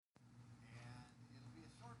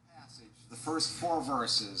first four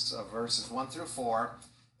verses, verses 1 through 4.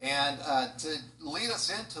 And to lead us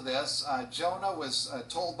into this, Jonah was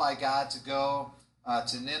told by God to go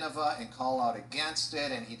to Nineveh and call out against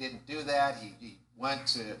it, and he didn't do that. He went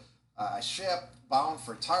to a ship bound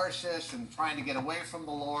for Tarshish and trying to get away from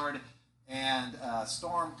the Lord, and a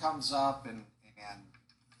storm comes up, and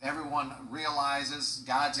everyone realizes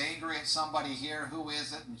God's angry at somebody here. Who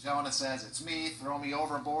is it? And Jonah says, "It's me, throw me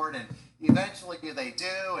overboard." And eventually they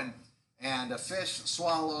do, and a fish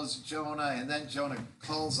swallows Jonah, and then Jonah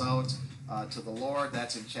calls out to the Lord.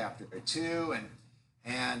 That's in chapter 2.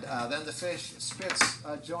 And then the fish spits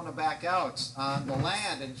Jonah back out on the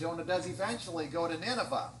land, and Jonah does eventually go to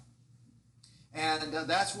Nineveh. And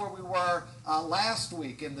that's where we were last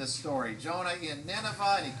week in this story. Jonah in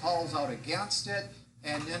Nineveh, and he calls out against it,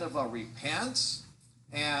 and Nineveh repents.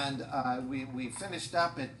 And we finished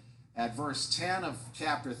up at verse 10 of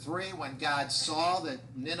chapter 3, when God saw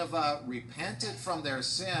that Nineveh repented from their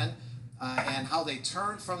sin and how they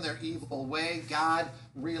turned from their evil way. God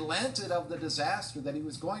relented of the disaster that he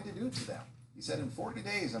was going to do to them. He said, "In 40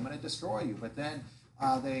 days, I'm going to destroy you." But then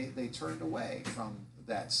they turned away from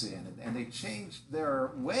that sin, and they changed their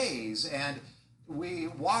ways. And we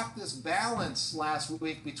walked this balance last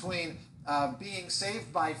week between being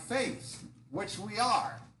saved by faith, which we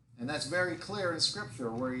are, and that's very clear in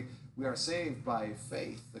Scripture, where we are saved by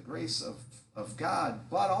faith, the grace of God,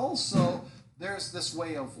 but also there's this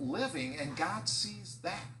way of living, and God sees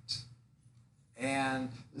that.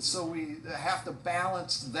 And so we have to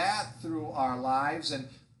balance that through our lives.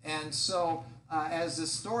 And so as the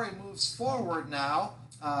story moves forward now,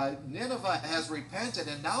 Nineveh has repented,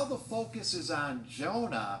 and now the focus is on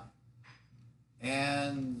Jonah,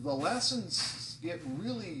 and the lessons get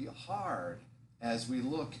really hard as we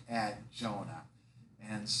look at Jonah.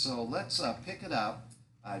 And so let's pick it up,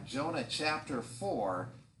 Jonah chapter 4,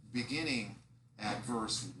 beginning at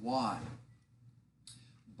verse 1.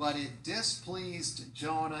 "But it displeased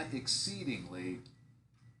Jonah exceedingly,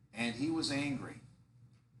 and he was angry.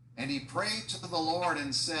 And he prayed to the Lord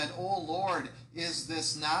and said, 'O Lord, is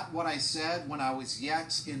this not what I said when I was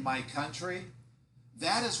yet in my country?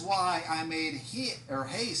 That is why I made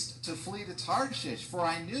haste to flee to Tarshish, for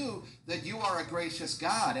I knew that you are a gracious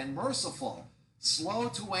God and merciful, slow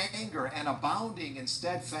to anger and abounding in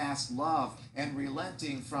steadfast love and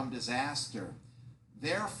relenting from disaster.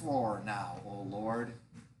 Therefore now, O Lord,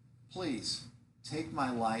 please take my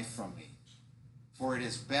life from me, for it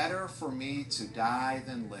is better for me to die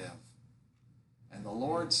than live.' And the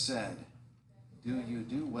Lord said, 'Do you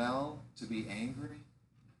do well to be angry?'"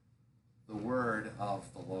 The word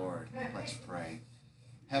of the Lord. Let's pray.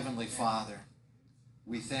 Heavenly Father,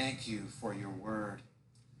 we thank you for your word.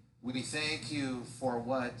 We thank you for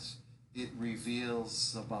what it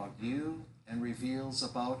reveals about you and reveals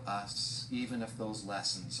about us, even if those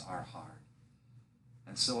lessons are hard.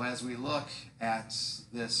 And so as we look at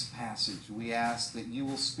this passage, we ask that you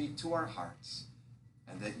will speak to our hearts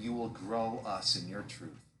and that you will grow us in your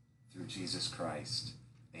truth through Jesus Christ.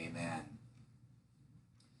 Amen.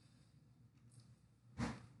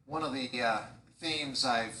 One of the themes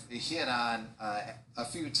I've hit on a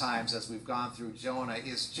few times as we've gone through Jonah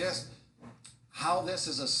is just how this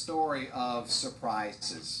is a story of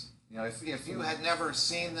surprises. You know, if you had never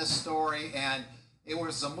seen this story and it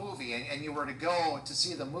was a movie and you were to go to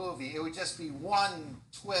see the movie, it would just be one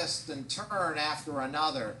twist and turn after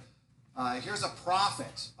another. Here's a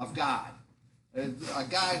prophet of God, a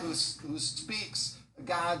guy who speaks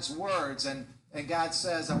God's words, and God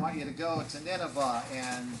says, "I want you to go to Nineveh,"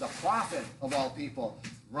 and the prophet of all people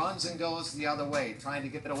runs and goes the other way, trying to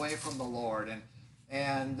get away from the Lord,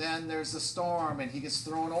 and then there's a storm, and he gets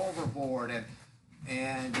thrown overboard,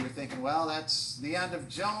 and you're thinking, well, that's the end of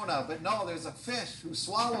Jonah. But no, there's a fish who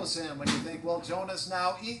swallows him, and you think, well, Jonah's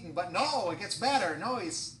now eaten. But no, it gets better. No, he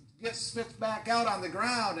gets spit back out on the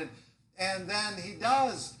ground, and then he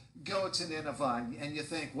does go to Nineveh, and you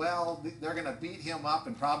think, well, they're going to beat him up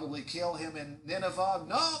and probably kill him in Nineveh.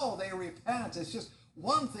 No, they repent. It's just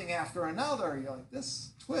one thing after another. You're like,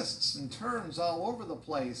 this twists and turns all over the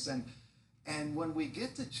place. And when we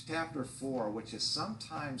get to chapter 4, which is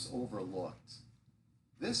sometimes overlooked,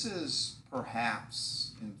 this is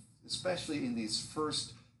perhaps, especially in these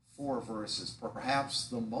first 4 verses, perhaps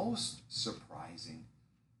the most surprising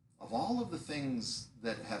of all of the things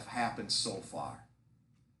that have happened so far.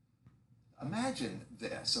 Imagine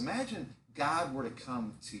this. Imagine God were to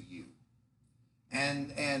come to you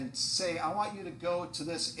and say, "I want you to go to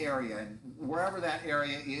this area," and wherever that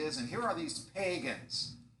area is, and here are these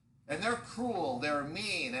pagans, and they're cruel, they're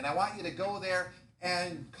mean, and I want you to go there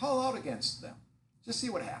and call out against them. Just see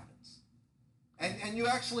what happens. And you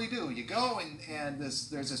actually do. You go and there's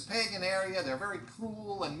this pagan area. They're very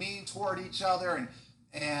cruel and mean toward each other,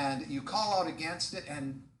 and you call out against it,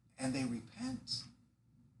 and they repent.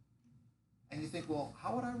 And you think, well,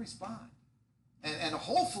 how would I respond? And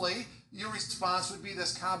hopefully your response would be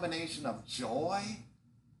this combination of joy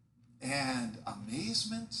and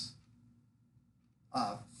amazement,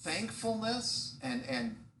 thankfulness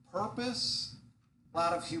and purpose, a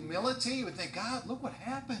lot of humility. You would think, God, look what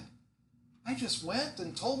happened. I just went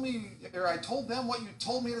and I told them what you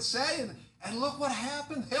told me to say, and look what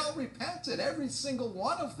happened. They all repented, every single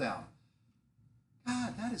one of them.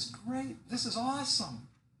 God, that is great. This is awesome.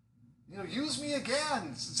 Use me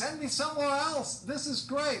again. Send me somewhere else. This is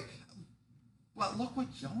great. But look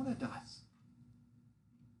what Jonah does.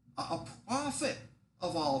 A prophet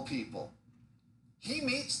of all people. He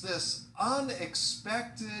meets this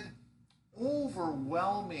unexpected,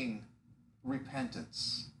 overwhelming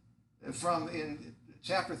repentance. In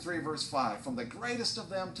chapter 3, verse 5, from the greatest of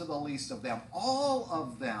them to the least of them, all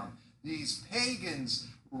of them, these pagans,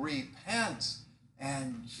 repent.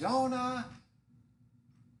 And Jonah,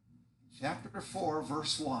 chapter 4,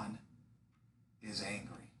 verse 1, is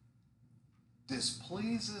angry.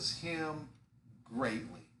 Displeases him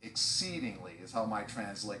greatly, exceedingly, is how my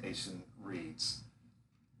translation reads.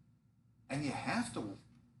 And you have to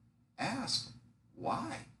ask,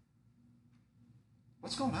 why?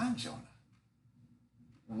 What's going on, Jonah?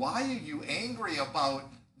 Why are you angry about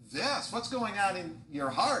this? What's going on in your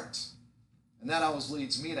heart? And that always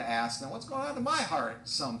leads me to ask them, what's going on in my heart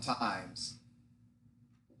sometimes?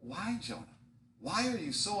 Why, Jonah? Why are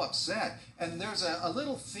you so upset? And there's a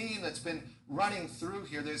little theme that's been running through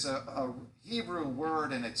here. There's a Hebrew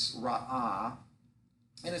word, and it's ra'ah.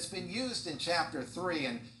 And it's been used in chapter 3.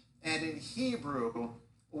 And in Hebrew,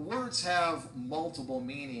 words have multiple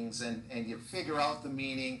meanings, and you figure out the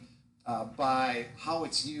meaning by how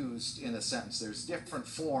it's used in a sentence. There's different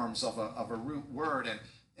forms of a root word.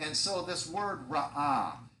 And so this word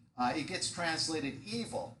ra'ah, it gets translated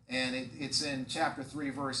evil. And it's in chapter 3,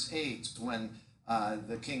 verse 8, when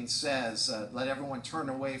the king says, let everyone turn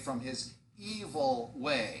away from his evil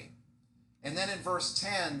way. And then in verse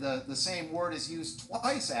 10, the same word is used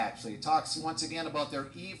twice, actually. It talks once again about their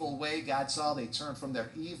evil way. God saw they turned from their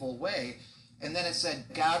evil way. And then it said,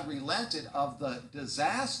 God relented of the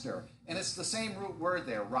disaster. And it's the same root word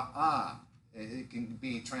there, ra'ah. It can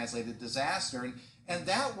be translated disaster. And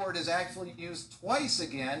that word is actually used twice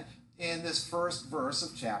again in this first verse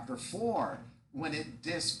of chapter 4, when it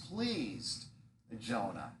displeased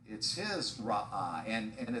Jonah. It's his ra'ah,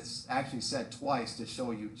 and it's actually said twice to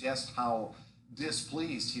show you just how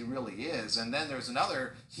displeased he really is. And then there's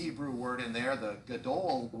another Hebrew word in there, the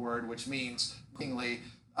gadol word, which means the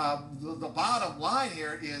bottom line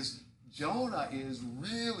here is Jonah is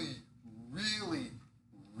really, really,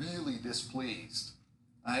 really displeased.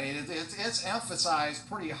 I mean, it's emphasized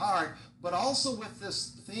pretty hard, but also with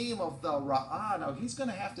this theme of the ra'ah. Now, he's going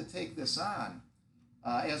to have to take this on.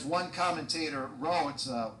 As one commentator wrote,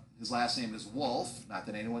 his last name is Wolf, not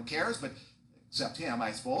that anyone cares, but except him,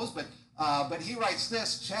 I suppose, but he writes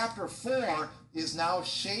this: chapter 4 is now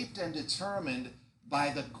shaped and determined by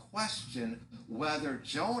the question whether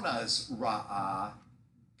Jonah's ra'ah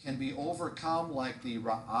can be overcome like the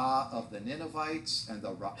ra'ah of the Ninevites and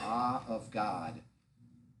the ra'ah of God.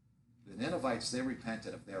 The Ninevites, they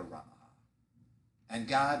repented of their ra'ah. And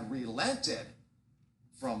God relented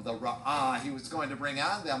from the ra'ah he was going to bring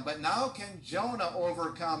on them. But now can Jonah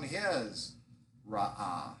overcome his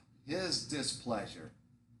ra'ah, his displeasure?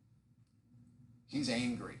 He's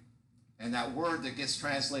angry. And that word that gets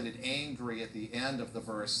translated angry at the end of the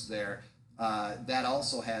verse there, that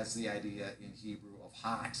also has the idea in Hebrew of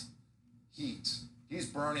hot, heat. He's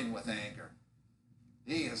burning with anger.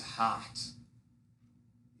 He is hot.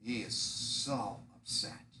 He is so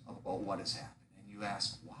upset about what has happened. And you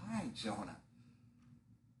ask, why, Jonah?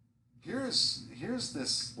 Here's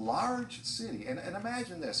this large city, and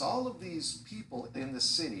imagine this, all of these people in the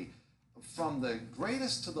city, from the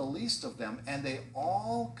greatest to the least of them, and they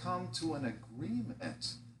all come to an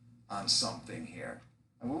agreement on something here.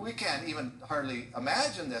 And we can't even hardly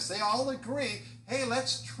imagine this. They all agree, hey,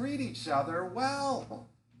 let's treat each other well.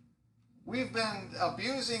 We've been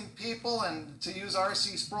abusing people, and to use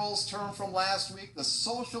R.C. Sproul's term from last week, the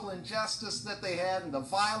social injustice that they had and the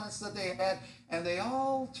violence that they had, and they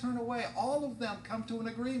all turn away. All of them come to an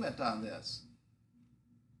agreement on this.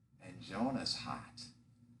 And Jonah's hot,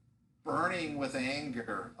 burning with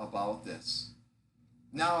anger about this.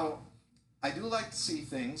 Now, I do like to see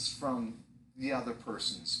things from the other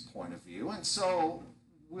person's point of view, and so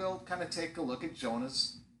we'll kind of take a look at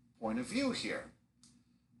Jonah's point of view here.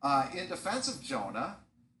 In defense of Jonah,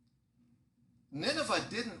 Nineveh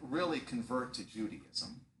didn't really convert to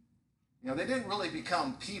Judaism. They didn't really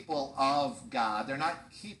become people of God. They're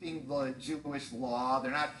not keeping the Jewish law.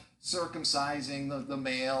 They're not circumcising the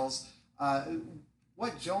males.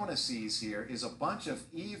 What Jonah sees here is a bunch of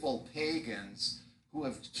evil pagans who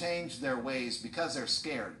have changed their ways because they're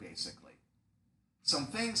scared, basically. Some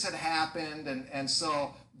things had happened, and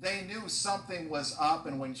so they knew something was up,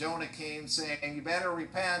 and when Jonah came saying, you better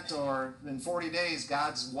repent, or in 40 days,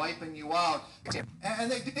 God's wiping you out, and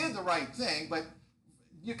they did the right thing, but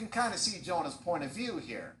you can kind of see Jonah's point of view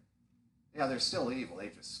here. Yeah, they're still evil, they're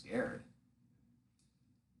just scared.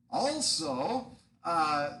 Also,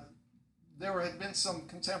 there had been some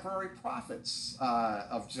contemporary prophets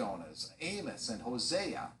of Jonah's, Amos and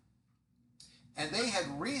Hosea, and they had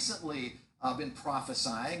recently been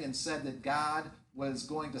prophesying and said that God was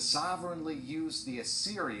going to sovereignly use the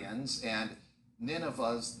Assyrians, and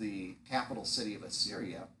Nineveh's the capital city of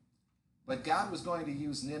Assyria, but God was going to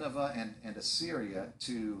use Nineveh and Assyria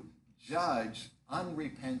to judge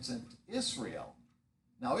unrepentant Israel.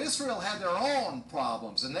 Now, Israel had their own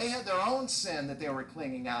problems, and they had their own sin that they were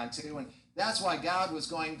clinging on to, and that's why God was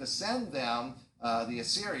going to send them, the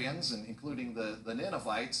Assyrians, and including the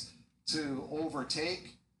Ninevites, to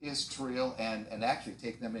overtake Israel and actually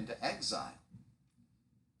take them into exile.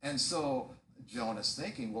 And so Jonah's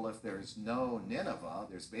thinking, well, if there's no Nineveh,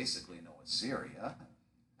 there's basically no Assyria.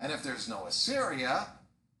 And if there's no Assyria,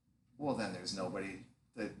 well, then there's nobody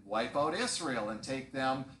to wipe out Israel and take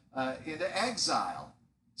them into exile.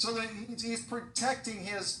 So that he's protecting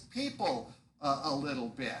his people a little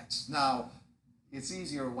bit. Now, it's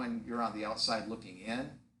easier when you're on the outside looking in.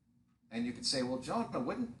 And you could say, well, Jonah,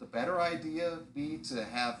 wouldn't the better idea be to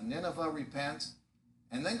have Nineveh repent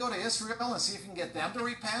and then go to Israel and see if you can get them to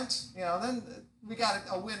repent? Then we got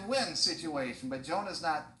a win-win situation. But Jonah's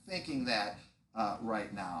not thinking that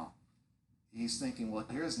right now. He's thinking, well,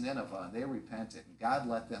 here's Nineveh, and they repented, and God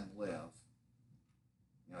let them live.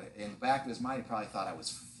 In the back of his mind, he probably thought I was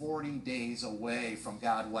 40 days away from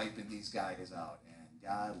God wiping these guys out, and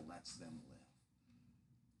God lets them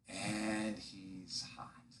live. And he's hot.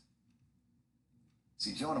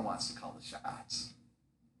 See, Jonah wants to call the shots.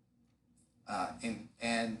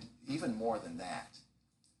 And even more than that,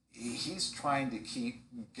 he's trying to keep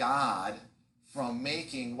God from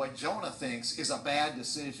making what Jonah thinks is a bad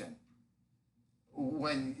decision.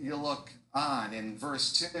 When you look on in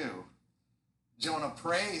verse 2, Jonah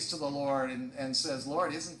prays to the Lord and says,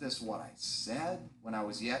 Lord, isn't this what I said when I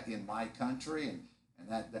was yet in my country? And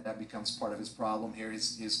that becomes part of his problem here,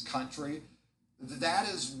 his country. That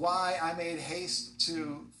is why I made haste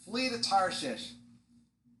to flee to Tarshish.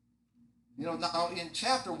 Now in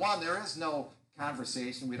chapter 1, there is no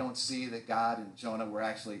conversation. We don't see that God and Jonah were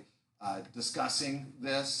actually discussing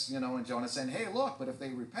this, and Jonah saying, hey, look, but if they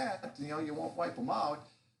repent, you won't wipe them out.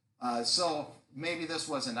 So maybe this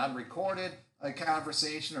was an unrecorded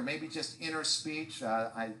conversation, or maybe just inner speech.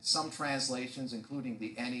 Some translations, including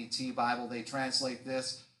the NET Bible, they translate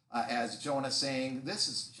this as Jonah saying, this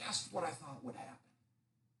is just what I thought would happen.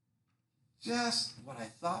 Just what I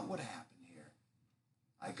thought would happen here.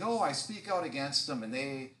 I go, I speak out against them, and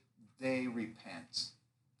they repent.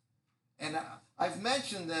 And I've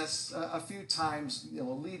mentioned this a few times,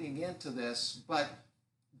 leading into this, but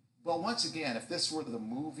once again, if this were the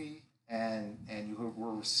movie and you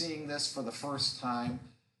were seeing this for the first time,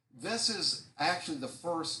 this is actually the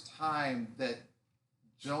first time that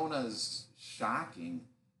Jonah's shocking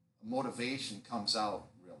motivation comes out,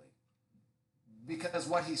 really. Because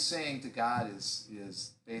what he's saying to God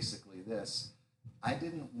is basically this: I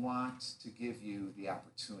didn't want to give you the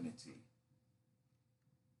opportunity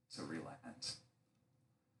to relent.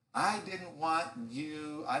 I didn't want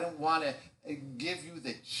to give you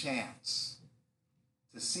the chance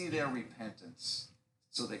to see their repentance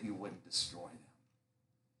so that you wouldn't destroy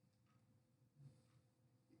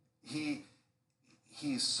them.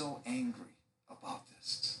 He's so angry about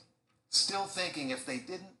this. Still thinking if they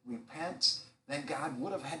didn't repent, then God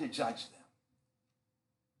would have had to judge them.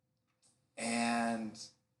 And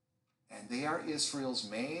they are Israel's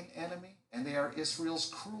main enemy, and they are Israel's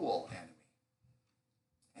cruel enemy.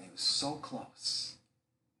 And he was so close.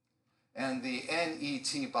 And the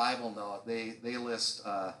NET Bible note, they list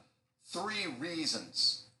 3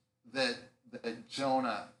 reasons that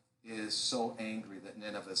Jonah is so angry that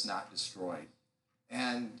Nineveh is not destroyed.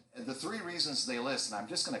 And the 3 reasons they list, and I'm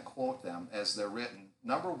just going to quote them as they're written.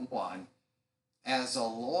 Number 1, as a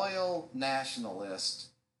loyal nationalist,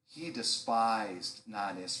 he despised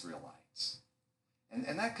non-Israelites.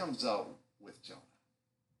 And that comes out with Jonah.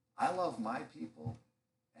 I love my people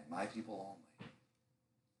and my people only.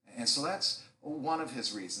 And so that's one of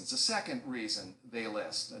his reasons. The second reason they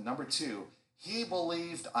list, number 2, he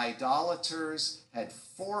believed idolaters had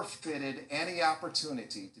forfeited any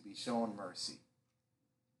opportunity to be shown mercy.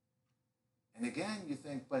 And again, you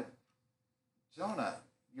think, but Jonah,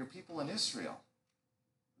 your people in Israel,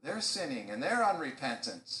 they're sinning and they're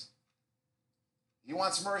unrepentant. He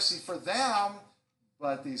wants mercy for them,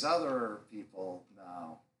 but these other people,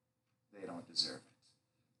 no, they don't deserve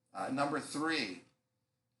it. Number 3,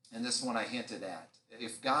 and this one I hinted at,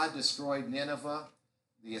 if God destroyed Nineveh,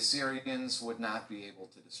 the Assyrians would not be able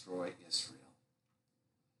to destroy Israel.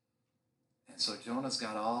 And so Jonah's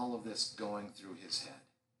got all of this going through his head.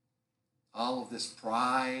 All of this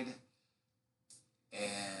pride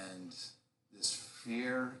and this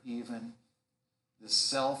fear even, this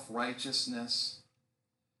self-righteousness.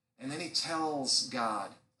 And then he tells God,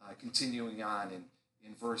 continuing on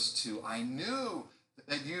in verse 2, I knew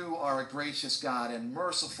that you are a gracious God and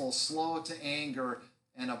merciful, slow to anger,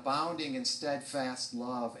 and abounding in steadfast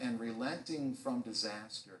love, and relenting from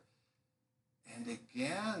disaster. And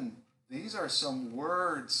again, these are some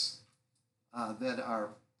words that are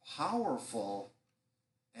powerful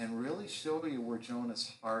and really show you where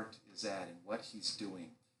Jonah's heart is at and what he's doing.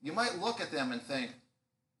 You might look at them and think,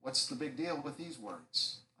 what's the big deal with these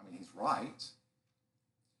words? I mean, he's right.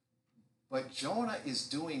 But Jonah is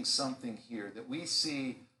doing something here that we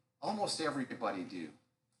see almost everybody do.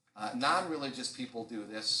 Non-religious people do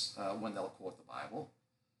this when they'll quote the Bible.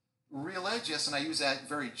 Religious, and I use that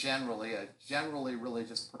very generally, a generally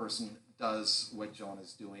religious person does what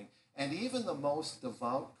Jonah's doing. And even the most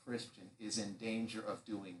devout Christian is in danger of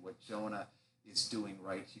doing what Jonah is doing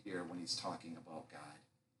right here when he's talking about God.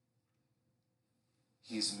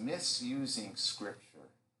 He's misusing Scripture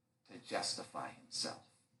to justify himself.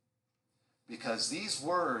 Because these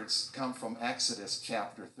words come from Exodus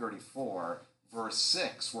chapter 34, verse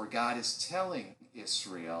 6, where God is telling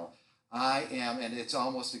Israel, I am, and it's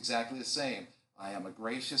almost exactly the same, I am a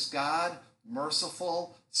gracious God,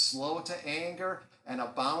 merciful, slow to anger, and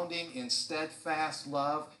abounding in steadfast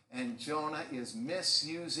love. And Jonah is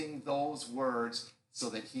misusing those words so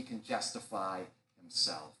that he can justify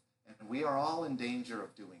himself. And we are all in danger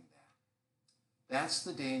of doing that. That's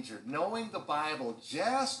the danger, knowing the Bible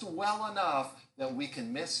just well enough that we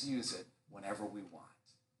can misuse it whenever we want.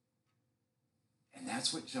 And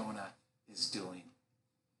that's what Jonah is doing.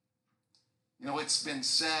 You know, it's been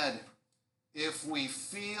said, if we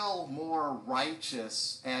feel more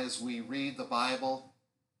righteous as we read the Bible,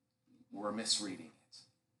 we're misreading it.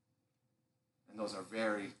 And those are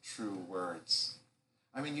very true words.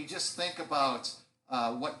 I mean, you just think about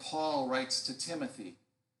what Paul writes to Timothy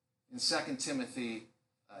in 2 Timothy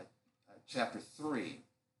chapter 3.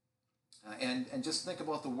 And just think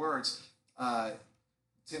about the words.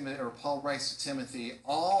 Paul writes to Timothy,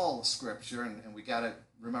 all Scripture, and we got to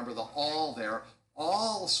remember the all there,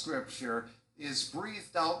 all Scripture is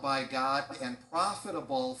breathed out by God and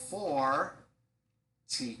profitable for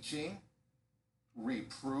teaching,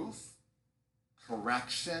 reproof,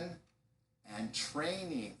 correction, and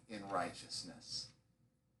training in righteousness,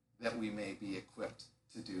 that we may be equipped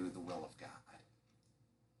to do the will of God.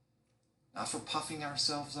 Not for puffing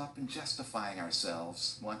ourselves up and justifying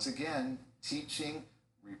ourselves. Once again, teaching,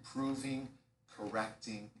 reproving,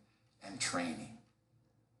 correcting, and training.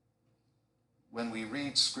 When we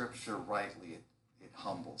read Scripture rightly, it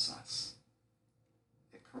humbles us.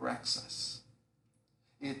 It corrects us.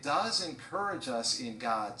 It does encourage us in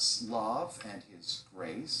God's love and His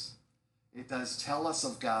grace. It does tell us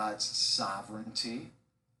of God's sovereignty.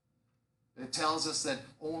 It tells us that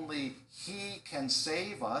only He can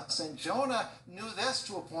save us. And Jonah knew this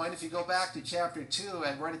to a point. If you go back to chapter 2,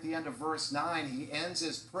 and right at the end of verse 9, he ends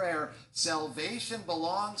his prayer, salvation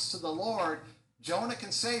belongs to the Lord. Jonah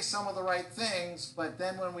can say some of the right things, but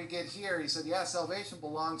then when we get here, he said, yeah, salvation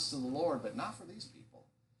belongs to the Lord, but not for these people,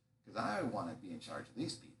 because I want to be in charge of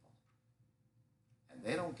these people. And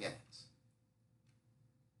they don't get it.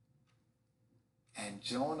 And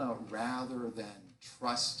Jonah, rather than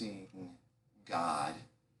trusting God,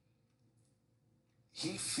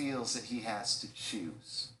 he feels that he has to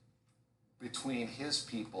choose between his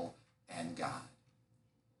people and God.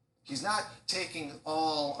 He's not taking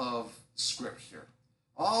all of Scripture,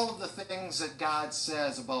 all of the things that God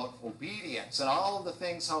says about obedience, and all of the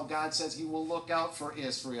things how God says He will look out for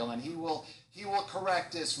Israel, and He will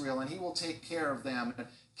correct Israel, and He will take care of them. And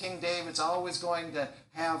King David's always going to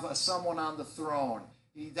have someone on the throne.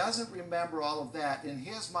 He doesn't remember all of that. In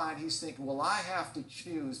his mind, he's thinking, well, I have to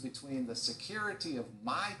choose between the security of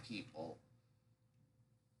my people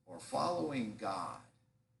or following God.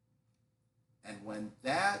 And when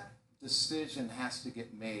that decision has to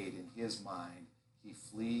get made in his mind. He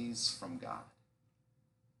flees from God.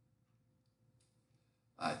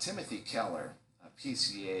 Timothy Keller, a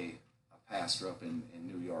PCA pastor up in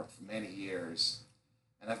New York for many years,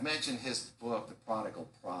 and I've mentioned his book, The Prodigal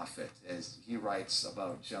Prophet, as he writes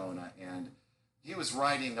about Jonah, and he was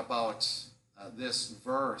writing about this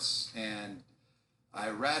verse, and I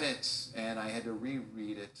read it, and I had to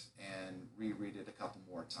reread it a couple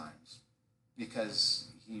more times,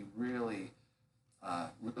 because he really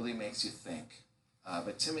makes you think.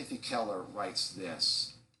 But Timothy Keller writes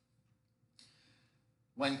this: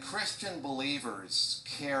 when Christian believers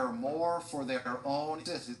care more for their own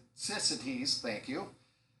necessities,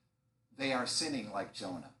 they are sinning like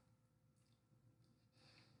Jonah.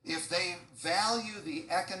 If they value the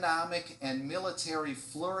economic and military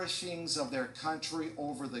flourishings of their country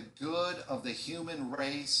over the good of the human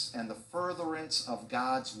race and the furtherance of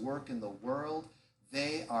God's work in the world,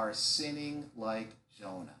 they are sinning like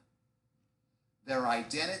Jonah. Their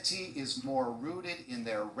identity is more rooted in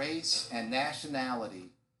their race and nationality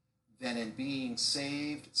than in being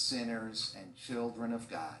saved sinners and children of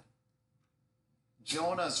God.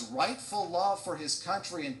 Jonah's rightful love for his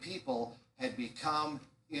country and people had become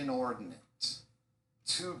inordinate,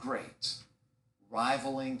 too great,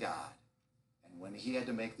 rivaling God. And when he had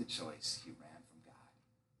to make the choice, he ran from God.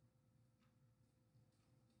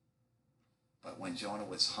 But when Jonah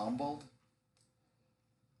was humbled,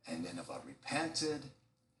 and Nineveh repented,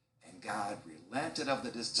 and God relented of the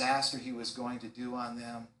disaster he was going to do on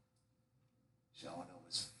them, Jonah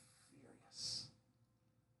was furious.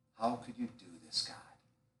 How could you do this, God?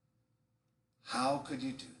 How could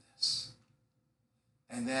you do this?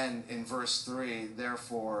 And then in verse 3,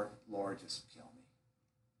 therefore, Lord, just kill me.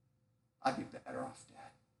 I'd be better off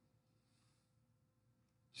dead.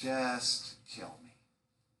 Just kill me.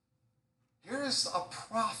 Here's a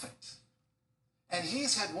prophet, and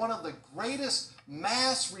he's had one of the greatest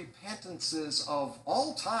mass repentances of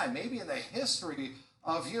all time, maybe in the history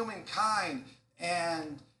of humankind.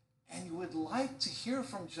 And you would like to hear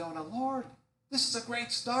from Jonah, Lord, this is a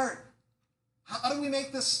great start. How do we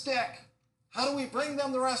make this stick? How do we bring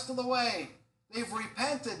them the rest of the way? They've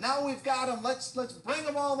repented. Now we've got them. Let's bring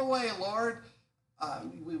them all the way, Lord.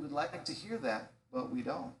 We would like to hear that, but we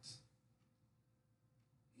don't.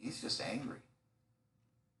 He's just angry.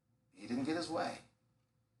 He didn't get his way.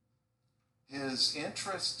 His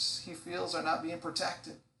interests, he feels, are not being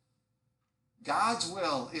protected. God's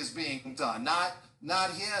will is being done,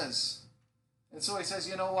 not his. And so he says,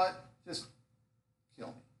 you know what? Just kill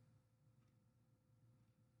me.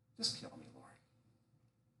 Just kill me, Lord.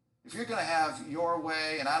 If you're going to have your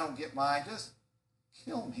way and I don't get mine, just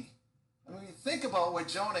kill me. I mean, think about what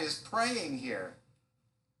Jonah is praying here.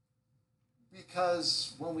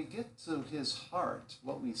 Because when we get to his heart,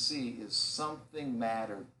 what we see is something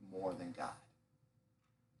mattered more than God.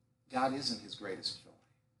 God isn't his greatest joy.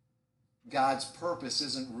 God's purpose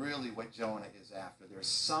isn't really what Jonah is after. There's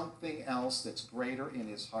something else that's greater in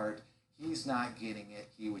his heart. He's not getting it.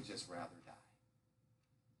 He would just rather die.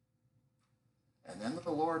 And then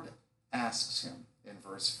the Lord asks him in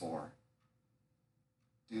verse 4,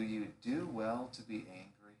 do you do well to be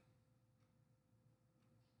angry?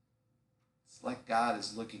 It's like God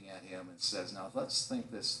is looking at him and says, now let's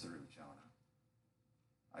think this through, Jonah.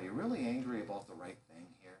 Are you really angry about the right thing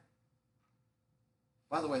here?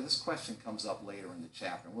 By the way, this question comes up later in the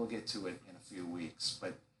chapter, and we'll get to it in a few weeks.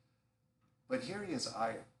 But here he is.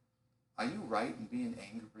 Are you right in being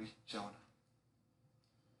angry, Jonah?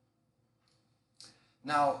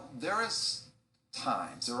 Now, there are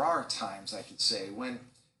times, I should say, when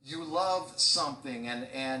you love something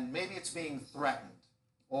and maybe it's being threatened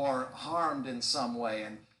or harmed in some way.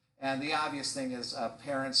 And the obvious thing is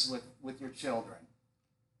parents with your children.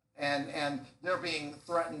 And they're being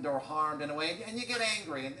threatened or harmed in a way, and you get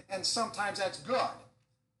angry, and sometimes that's good.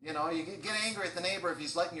 You know, you get angry at the neighbor if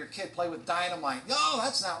he's letting your kid play with dynamite. No,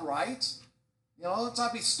 that's not right. You know, let's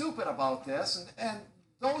not be stupid about this. And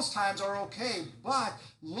those times are okay, but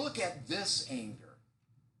look at this anger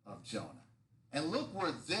of Jonah. And look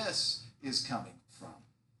where this is coming from.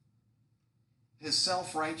 His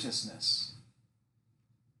self-righteousness.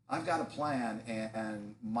 I've got a plan,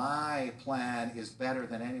 and my plan is better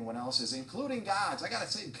than anyone else's, including God's. I got to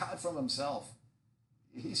save God from himself.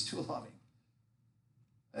 He's too loving.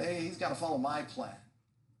 He's got to follow my plan.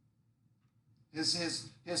 His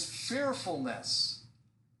fearfulness.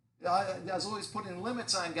 I was always putting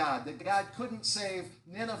limits on God, that God couldn't save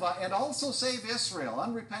Nineveh and also save Israel,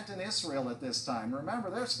 unrepentant Israel at this time. Remember,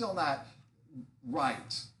 they're still not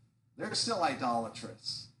right. They're still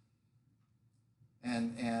idolatrous.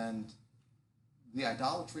 And the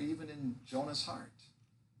idolatry even in Jonah's heart.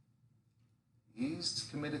 He's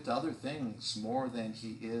committed to other things more than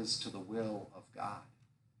he is to the will of God.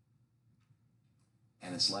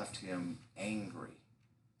 And it's left him angry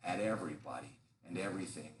at everybody and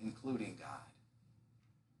everything, including God.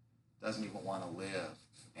 Doesn't even want to live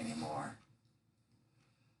anymore.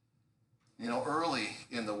 You know, early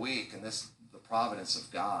in the week, and this the providence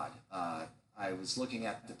of God, I was looking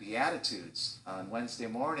at the Beatitudes. On Wednesday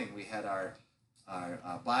morning, we had our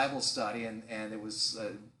Bible study, and it was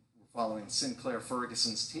following Sinclair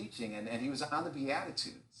Ferguson's teaching, and he was on the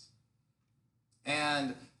Beatitudes.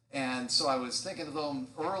 And so I was thinking of them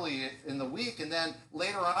early in the week, and then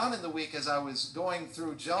later on in the week, as I was going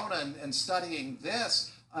through Jonah and studying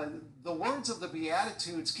this, the words of the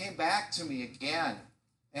Beatitudes came back to me again.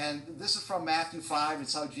 And this is from Matthew 5.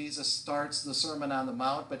 It's how Jesus starts the Sermon on the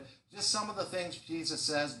Mount. But just some of the things Jesus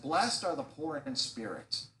says. Blessed are the poor in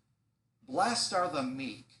spirit. Blessed are the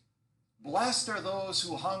meek. Blessed are those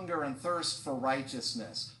who hunger and thirst for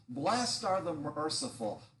righteousness. Blessed are the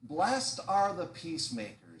merciful. Blessed are the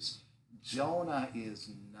peacemakers. Jonah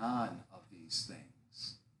is none of these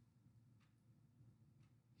things.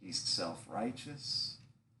 He's self-righteous.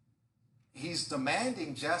 He's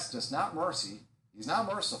demanding justice, not mercy. He's not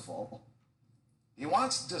merciful. He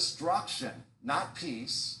wants destruction, not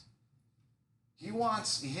peace. He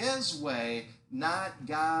wants his way, not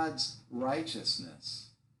God's righteousness.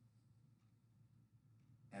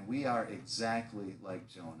 And we are exactly like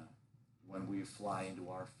Jonah when we fly into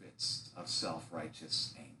our fits of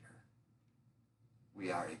self-righteous anger.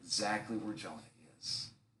 We are exactly where Jonah is.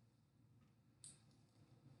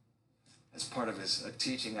 As part of his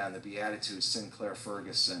teaching on the Beatitudes, Sinclair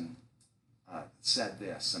Ferguson said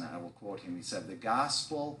this, and I will quote him. He said, "The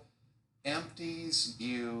gospel empties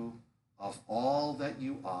you of all that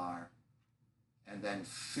you are and then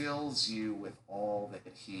fills you with all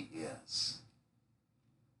that he is."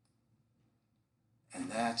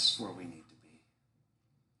 And that's where we need to be.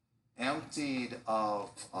 Emptied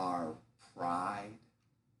of our pride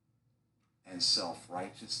and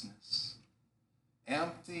self-righteousness.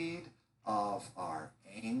 Emptied of our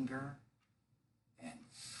anger and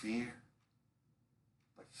fear.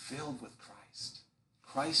 But filled with Christ.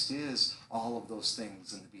 Christ is all of those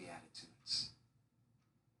things in the Beatitudes.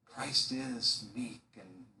 Christ is meek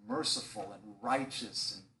and merciful and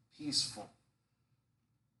righteous and peaceful.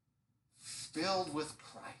 Filled with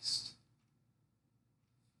Christ.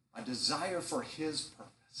 A desire for his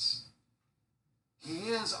purpose. He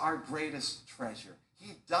is our greatest treasure.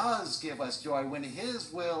 He does give us joy. When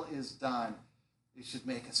his will is done, it should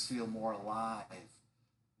make us feel more alive.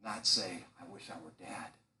 Not say, I wish I were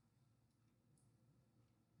dead.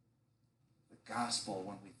 The gospel,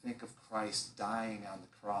 when we think of Christ dying on the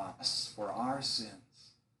cross for our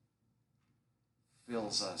sins,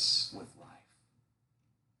 fills us with life.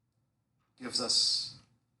 Gives us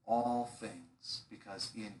all things,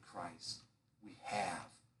 because in Christ we have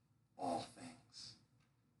all things.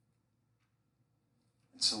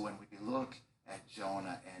 And so when we look at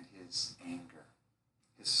Jonah and his anger,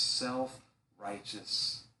 his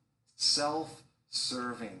self-righteous,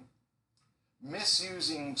 self-serving,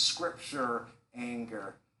 misusing Scripture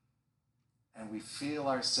anger, and we feel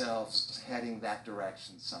ourselves heading that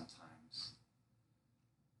direction sometimes,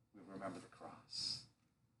 we remember the cross.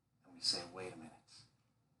 And we say, wait a minute.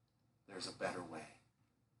 There's a better way.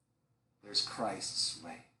 There's Christ's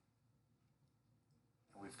way.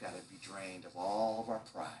 And we've got to be drained of all of our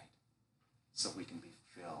pride so we can be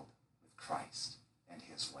filled with Christ and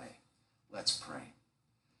his way. Let's pray.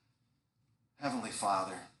 Heavenly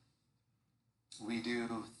Father, we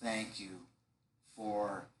do thank you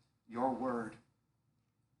for your word.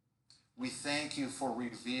 We thank you for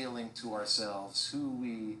revealing to ourselves who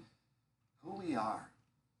we are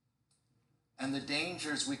and the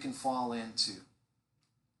dangers we can fall into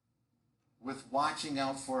with watching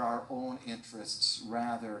out for our own interests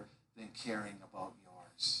rather than caring about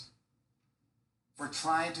yours. For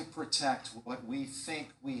trying to protect what we think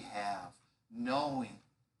we have, knowing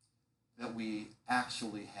that we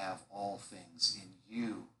actually have all things in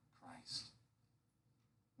you, Christ.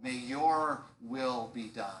 May your will be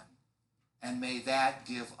done, and may that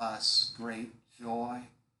give us great joy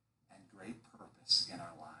and great purpose in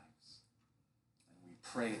our lives. And we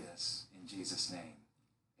pray this in Jesus' name.